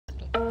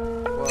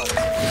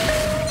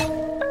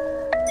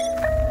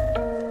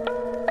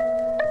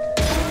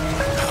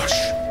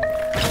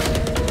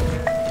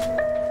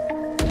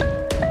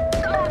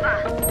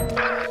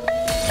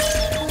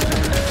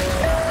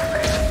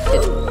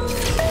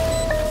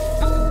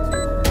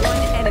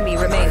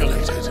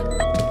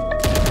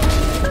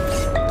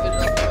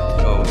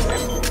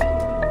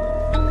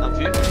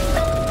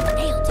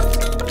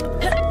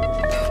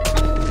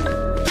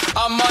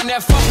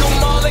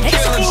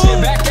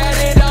back at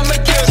it, I'ma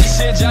kill this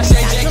shit. Josh,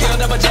 AJ, kill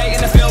double J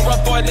in the field, run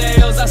for the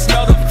hills. I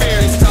smell the fear.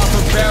 It's top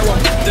of barrel,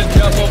 the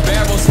double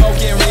barrel,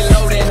 smoking,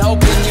 reloading,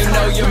 hoping you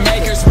know your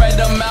maker. Spread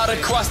them out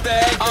across the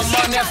acres. I'm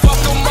on that fuck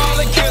them all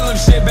and kill them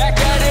shit. Back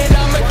at it,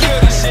 I'ma kill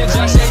this shit.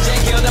 Josh, AJ,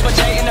 kill double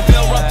J in the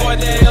field, run for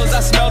the hills.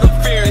 I smell the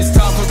fear. It's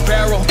top of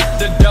barrel,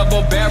 the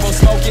double barrel,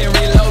 smoking,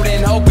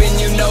 reloading, hoping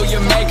you know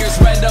your maker.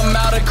 Spread them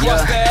out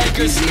across the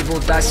acres. These evil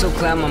thoughts so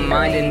cloud my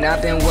mind, and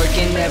I've been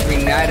working every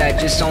night. I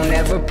just don't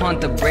ever pump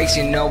the brakes,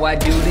 you know I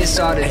do this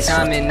all the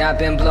time. And I've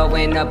been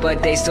blowing up,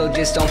 but they still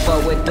just don't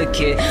fuck with the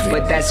kid.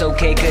 But that's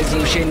okay, cause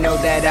you should know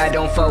that I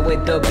don't fuck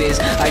with the biz.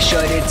 I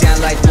shut it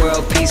down like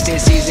world peace,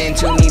 this season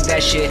 2 need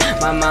that shit.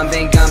 My mind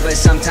been gone, but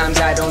sometimes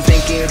I don't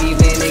think it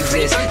even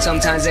exists.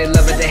 Sometimes they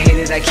love it, they hate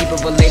it, I keep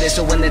it related.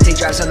 So when the tape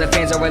drops, all the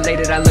fans are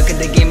related. I look at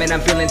the game and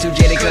I'm feeling too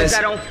jaded, cause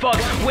I don't fuck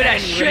with that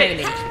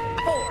shit.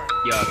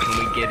 Yo, can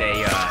we get a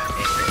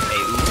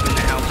oof in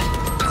the house?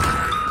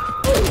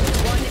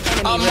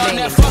 I'm on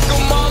that fuck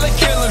them all and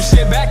kill them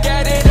shit. Back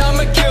at it,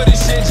 I'ma kill this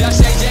shit. Josh,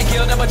 AJ,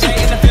 kill double J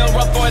in the field,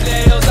 run for the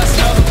hills. I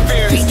smell the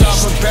fear. It's top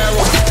of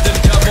barrel, the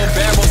double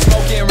barrel,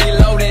 smoking,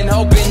 reloading,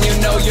 hoping you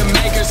know your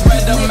maker.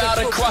 Spread them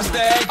out across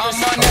the acres. I'm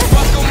on that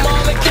fuck them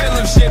all and kill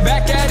them shit.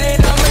 Back at it,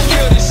 I'ma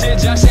kill this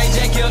shit. Josh,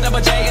 AJ, kill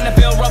double J in the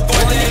field, run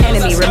for the hills.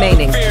 Enemy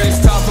remaining. Fear.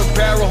 It's top of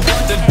barrel,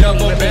 the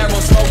double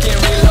barrel, smoking,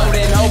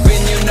 reloading,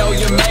 hoping you know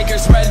your maker.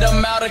 Spread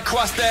them out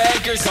across the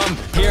acres. Come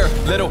here,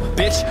 little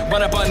bitch,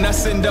 run up on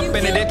us, end up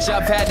in a ditch.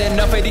 I've had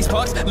enough of these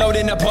punks,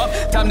 loading up up,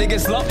 time to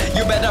get slumped.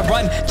 You better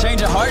run,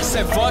 change your heart,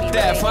 said fuck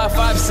that. 5,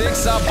 5,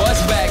 6, I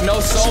bust back, no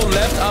soul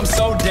left, I'm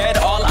so dead.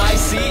 All I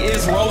see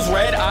is rose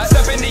red. I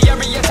step in the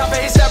area, top of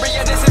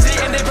hysteria. This is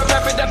the end, they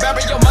prepare for the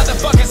burial.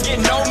 Motherfuckers get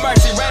no mercy.